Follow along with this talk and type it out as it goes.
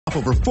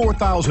Over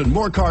 4,000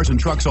 more cars and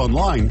trucks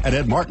online at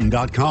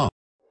edmartin.com.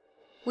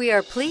 We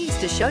are pleased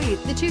to show you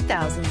the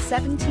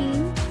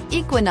 2017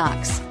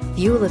 Equinox.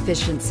 Fuel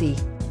efficiency,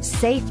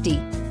 safety,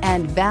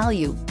 and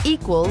value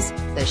equals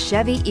the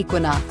Chevy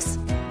Equinox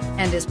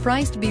and is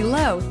priced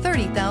below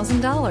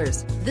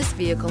 $30,000. This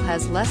vehicle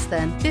has less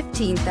than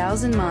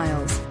 15,000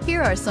 miles.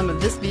 Here are some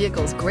of this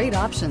vehicle's great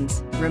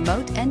options: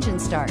 remote engine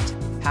start,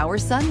 power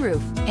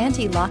sunroof,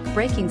 anti-lock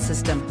braking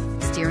system,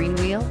 steering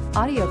wheel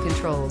audio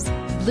controls,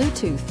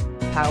 Bluetooth,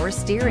 power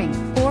steering,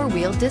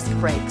 four-wheel disc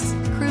brakes,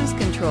 cruise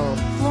control,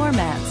 floor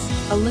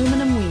mats,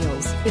 aluminum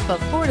wheels. If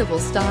affordable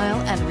style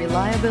and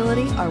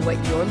reliability are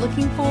what you're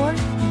looking for,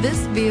 this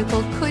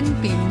vehicle couldn't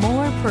be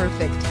more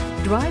perfect.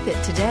 Drive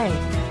it today.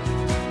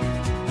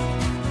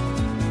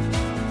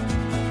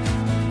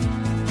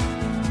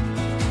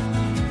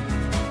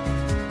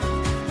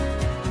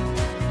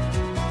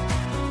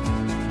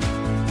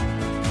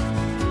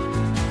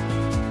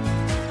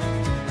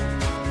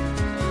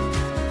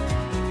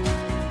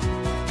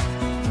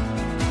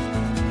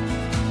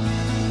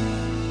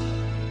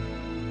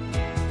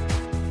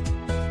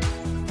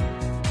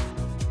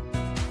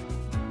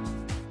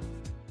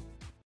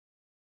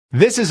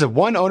 This is a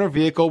one-owner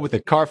vehicle with a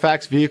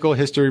CARFAX Vehicle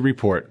History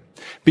Report.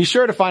 Be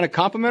sure to find a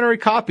complimentary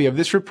copy of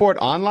this report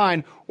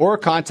online or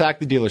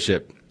contact the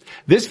dealership.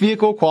 This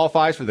vehicle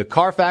qualifies for the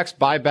CARFAX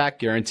Buyback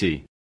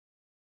Guarantee.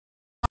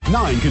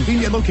 9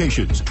 convenient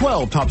locations,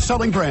 12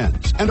 top-selling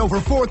brands, and over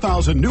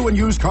 4,000 new and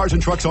used cars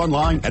and trucks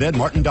online at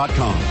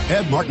edmartin.com.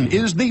 Ed Martin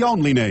is the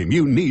only name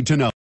you need to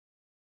know.